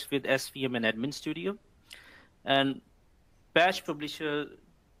works with SVM and AdminStudio. And Patch Publisher,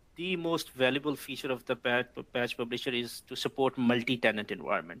 the most valuable feature of the Patch Publisher is to support multi-tenant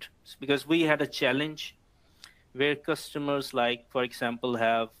environment. Because we had a challenge where customers, like, for example,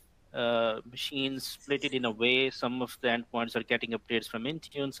 have machines split it in a way. Some of the endpoints are getting updates from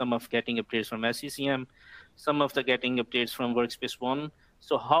Intune, some of getting updates from SCCM, some of the getting updates from Workspace ONE.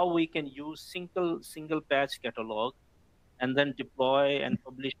 So how we can use single patch catalog and then deploy and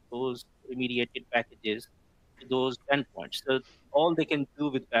publish those remediated packages to those endpoints. So all they can do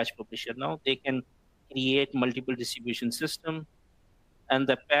with Patch Publisher now, they can create multiple distribution system, and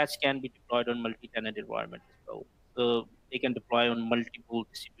the patch can be deployed on multi-tenant environment as well. So they can deploy on multiple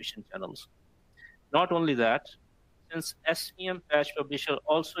distribution channels. Not only that, since SVM Patch Publisher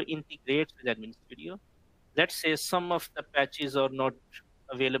also integrates with AdminStudio, let's say some of the patches are not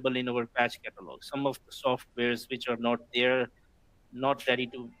available in our patch catalog. Some of the softwares which are not there, not ready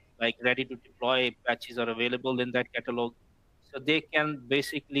to deploy patches are available in that catalog. So they can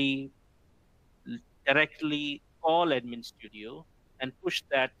basically directly call AdminStudio and push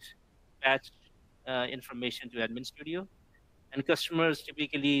that patch information to AdminStudio. And customers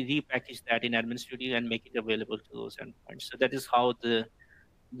typically repackage that in AdminStudio and make it available to those endpoints. So that is how the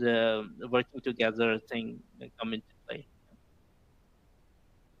working together thing come into play.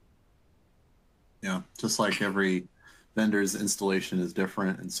 Yeah, just like every vendor's installation is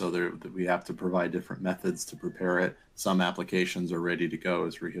different, and so we have to provide different methods to prepare it. Some applications are ready to go,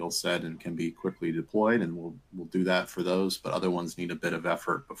 as Raheel said, and can be quickly deployed, and we'll do that for those, but other ones need a bit of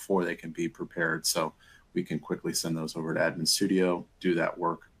effort before they can be prepared. So we can quickly send those over to AdminStudio, do that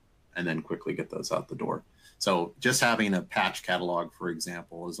work, and then quickly get those out the door. So just having a patch catalog, for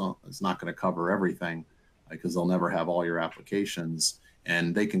example, is not going to cover everything, because they'll never have all your applications.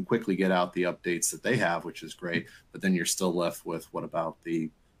 And they can quickly get out the updates that they have, which is great. But then you're still left with, what about the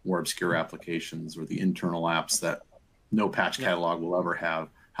more obscure applications or the internal apps that no patch catalog will ever have?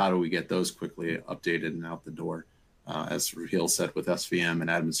 How do we get those quickly updated and out the door? As Raheel said, with SVM and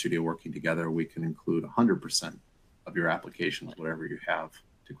AdminStudio working together, we can include 100% of your applications, whatever you have,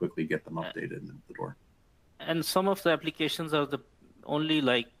 to quickly get them updated and out the door. And some of the applications are the only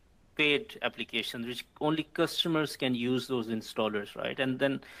like paid applications, which only customers can use those installers, right? And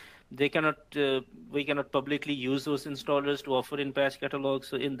then they cannot, we cannot publicly use those installers to offer in patch catalog.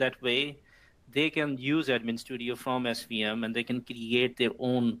 So in that way, they can use AdminStudio from SVM and they can create their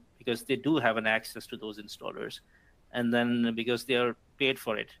own, because they do have an access to those installers. And then because they are paid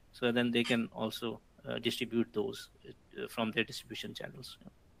for it, so then they can also distribute those from their distribution channels.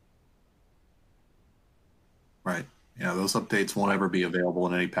 Right. Yeah, those updates won't ever be available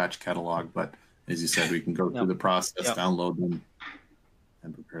in any patch catalog, but as you said, we can go through the process, download them,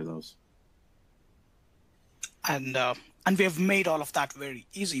 and prepare those. And we have made all of that very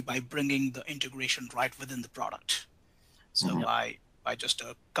easy by bringing the integration right within the product. So by just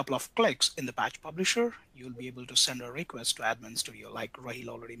a couple of clicks in the patch publisher, you'll be able to send a request to AdminStudio, like Raheel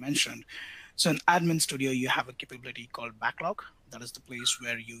already mentioned. So in AdminStudio, you have a capability called backlog. That is the place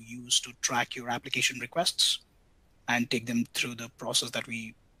where you use to track your application requests and take them through the process that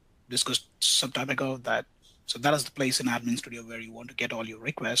we discussed some time ago. So that is the place in AdminStudio where you want to get all your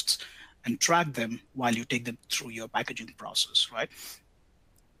requests and track them while you take them through your packaging process, right?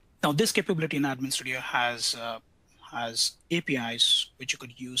 Now, this capability in AdminStudio has APIs which you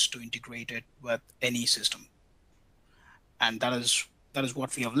could use to integrate it with any system. And that is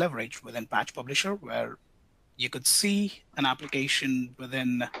what we have leveraged within Patch Publisher, where you could see an application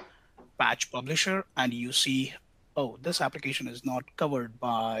within Patch Publisher and you see, oh, this application is not covered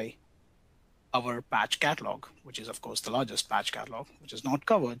by our patch catalog, which is, of course, the largest patch catalog, which is not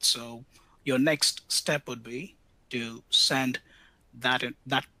covered. So your next step would be to send that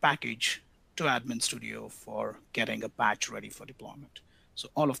package to AdminStudio for getting a patch ready for deployment. So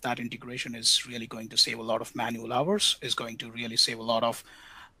all of that integration is really going to save a lot of manual hours, is going to really save a lot of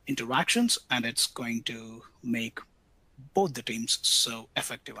interactions, and it's going to make both the teams so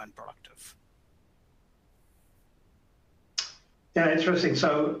effective and productive. Yeah, interesting.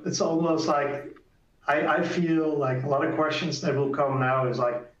 So it's almost like I feel like a lot of questions that will come now is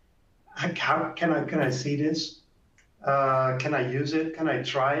like, how can I see this? Can I use it? Can I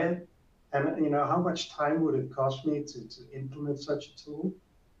try it? And how much time would it cost me to implement such a tool?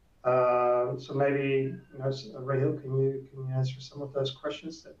 So maybe Raheel, can you answer some of those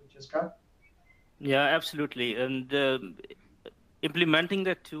questions that we just got? Yeah, absolutely. And implementing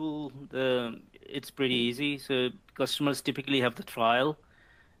that tool, it's pretty easy. So customers typically have the trial.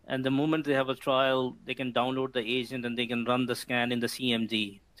 And the moment they have a trial, they can download the agent and they can run the scan in the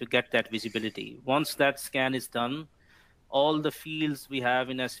CMD to get that visibility. Once that scan is done, all the fields we have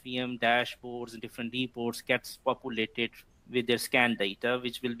in SVM dashboards and different reports gets populated with their scan data,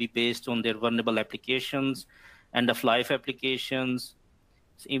 which will be based on their vulnerable applications, end of life applications.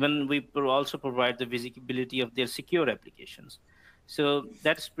 Even we also provide the visibility of their secure applications. So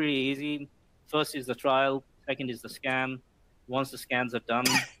that's pretty easy. First is the trial, second is the scan. Once the scans are done,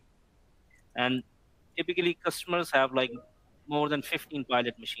 and typically customers have like more than 15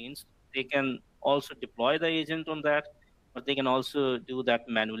 pilot machines. They can also deploy the agent on that, but they can also do that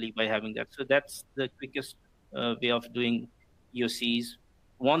manually by having that. So that's the quickest way of doing EOCs.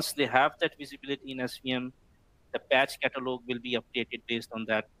 Once they have that visibility in SVM, the patch catalog will be updated based on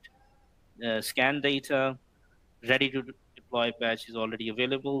that scan data. Ready to deploy patch is already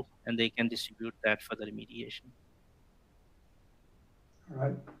available, and they can distribute that for the remediation. All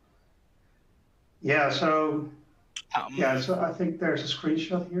right. Yeah, so I think there's a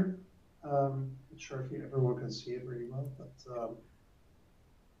screenshot here. Not sure if everyone can see it really well, but it's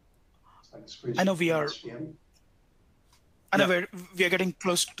like a screenshot. I know we are. I know we are getting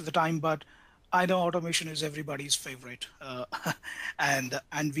close to the time, but I know automation is everybody's favorite, and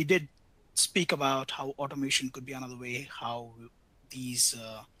we did speak about how automation could be another way how these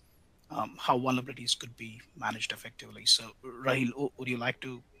how vulnerabilities could be managed effectively. So, Rahil, would you like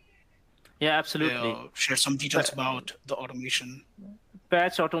to? Yeah, absolutely. Share some details about the automation.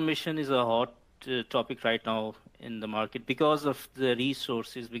 Patch automation is a hot topic right now in the market because of the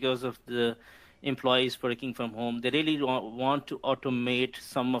resources, because of the employees working from home. They really want to automate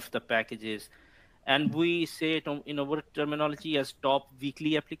some of the packages. And we say it in our terminology as top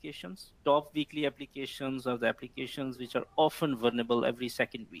weekly applications. Top weekly applications are the applications which are often vulnerable every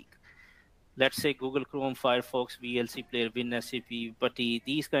second week. Let's say Google Chrome, Firefox, VLC Player, WinSAP, Putty,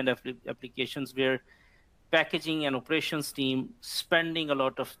 these kind of applications where packaging and operations team spending a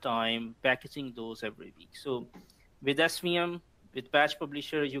lot of time packaging those every week. So with SVM, with Patch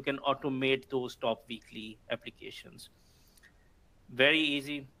Publisher, you can automate those top weekly applications. Very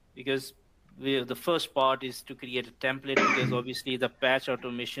easy, because the first part is to create a template, because obviously the patch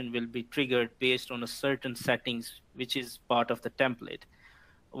automation will be triggered based on a certain settings, which is part of the template.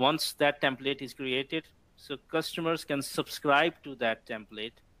 Once that template is created, so customers can subscribe to that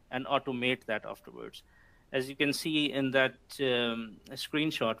template and automate that afterwards. As you can see in that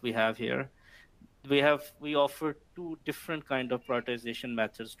screenshot we have here, we offer two different kind of prioritization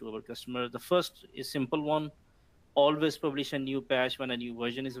methods to our customer. The first is simple one. Always publish a new patch when a new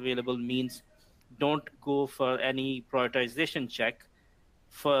version is available, means don't go for any prioritization check.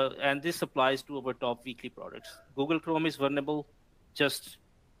 And this applies to our top weekly products. Google Chrome is vulnerable, just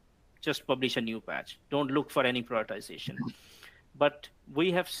publish a new patch. Don't look for any prioritization. But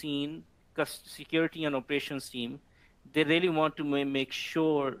we have seen security and operations team, they really want to make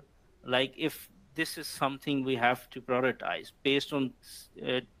sure, like, if this is something we have to prioritize based on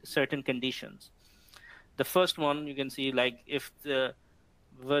certain conditions. The first one, you can see, like, if the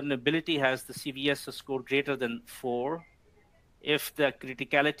vulnerability has the CVS score greater than 4, if the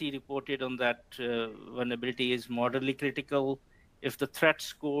criticality reported on that vulnerability is moderately critical, if the threat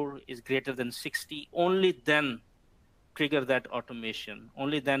score is greater than 60, only then trigger that automation,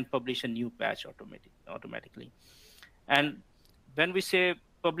 only then publish a new patch automatically. And when we say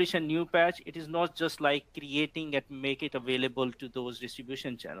publish a new patch, it is not just like creating and make it available to those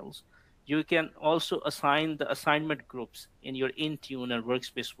distribution channels. You can also assign the assignment groups in your Intune and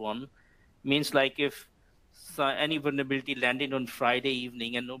Workspace one. Means like if any vulnerability landed on Friday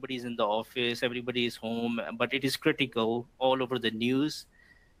evening and nobody's in the office, everybody is home, but it is critical all over the news.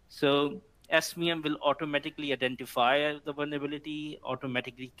 So SVM will automatically identify the vulnerability,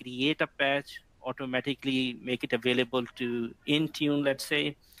 automatically create a patch, automatically make it available to Intune, let's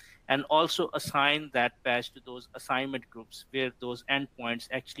say, and also assign that patch to those assignment groups where those endpoints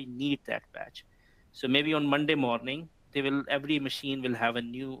actually need that patch. So maybe on Monday morning, every machine will have a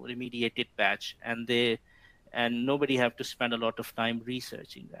new remediated patch, and nobody have to spend a lot of time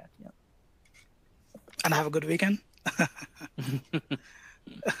researching that. Yeah. And have a good weekend.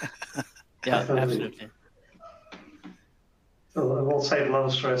 Yeah, absolutely. So it will save a lot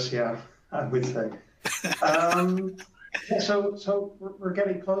of stress, yeah, I would say. So we're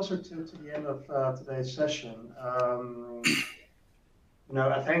getting closer to the end of today's session. I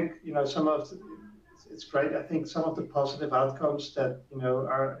think it's great. I think some of the positive outcomes that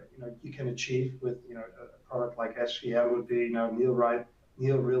you can achieve with a product like SVM would be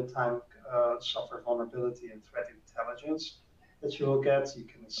near real-time software vulnerability and threat intelligence that you will get. You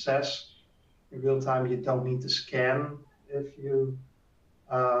can assess in real time. You don't need to scan if you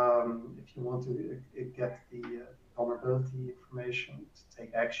want to get the vulnerability information to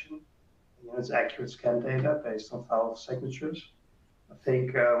take action. It's accurate scan data based on file signatures. I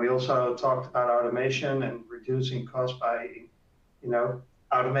think we also talked about automation and reducing costs by,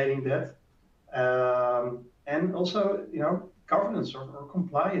 automating that, and also, governance or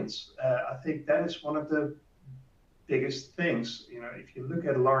compliance. I think that is one of the biggest things. If you look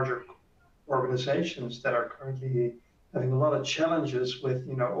at larger organizations that are currently having a lot of challenges with,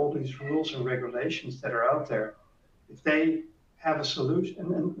 all these rules and regulations that are out there, if they have a solution,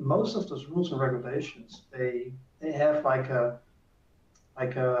 and most of those rules and regulations, they have like a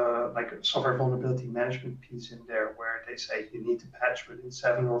software vulnerability management piece in there where they say you need to patch within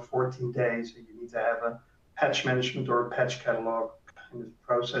 7 or 14 days, and you need to have a patch management or a patch catalog kind of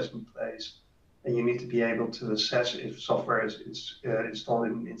process in place, and you need to be able to assess if software is installed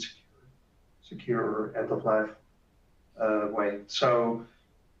in an insecure, secure, or end-of-life way. So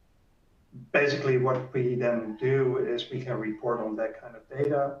basically what we then do is we can report on that kind of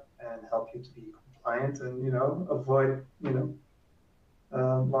data and help you to be compliant and, avoid,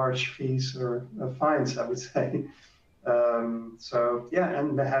 large fees or fines, I would say. So yeah,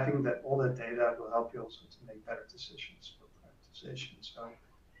 and having all that data will help you also to make better decisions for privatization. So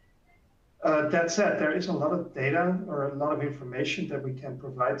that said, there is a lot of data or a lot of information that we can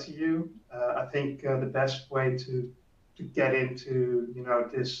provide to you. I think the best way to get into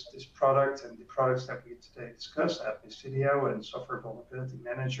this product and the products that we today discussed, AdminStudio and Software Vulnerability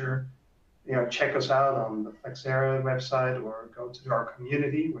Manager, check us out on the Flexera website or go to our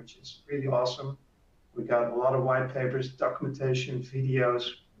community, which is really awesome. We got a lot of white papers, documentation, videos,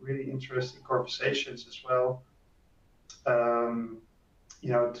 really interesting conversations as well.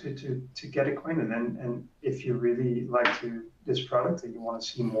 To get acquainted, and if you really like this product and you want to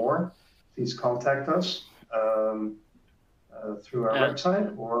see more, please contact us through our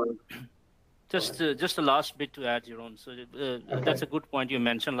website or. Just the last bit to add, Jeroen. So Okay. That's a good point you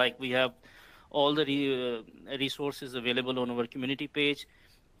mentioned. Like we have all the resources available on our community page,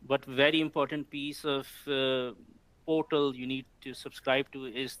 but very important piece of portal you need to subscribe to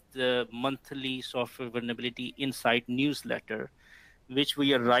is the monthly Software Vulnerability Insight newsletter, which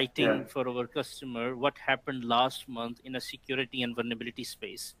we are writing for our customer, what happened last month in a security and vulnerability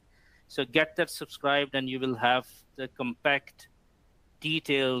space. So get that subscribed and you will have the compact,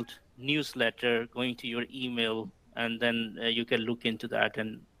 detailed newsletter going to your email, and then you can look into that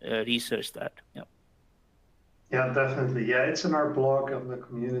and research that. Yeah, definitely. Yeah, it's in our blog of the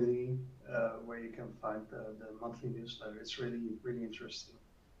community where you can find the monthly newsletter. It's really, really interesting.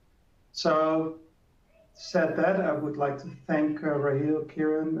 So, said that, I would like to thank Raheel,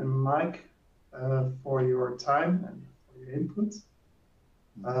 Kieran, and Mike for your time and for your input.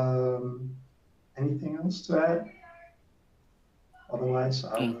 Anything else to add? Otherwise,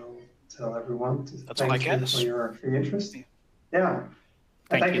 I will tell everyone to thank you for your interest. Yeah.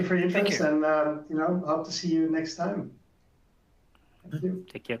 Thank you for your interest, and hope to see you next time. Thank you.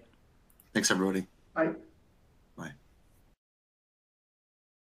 Take care. Thanks, everybody. Bye.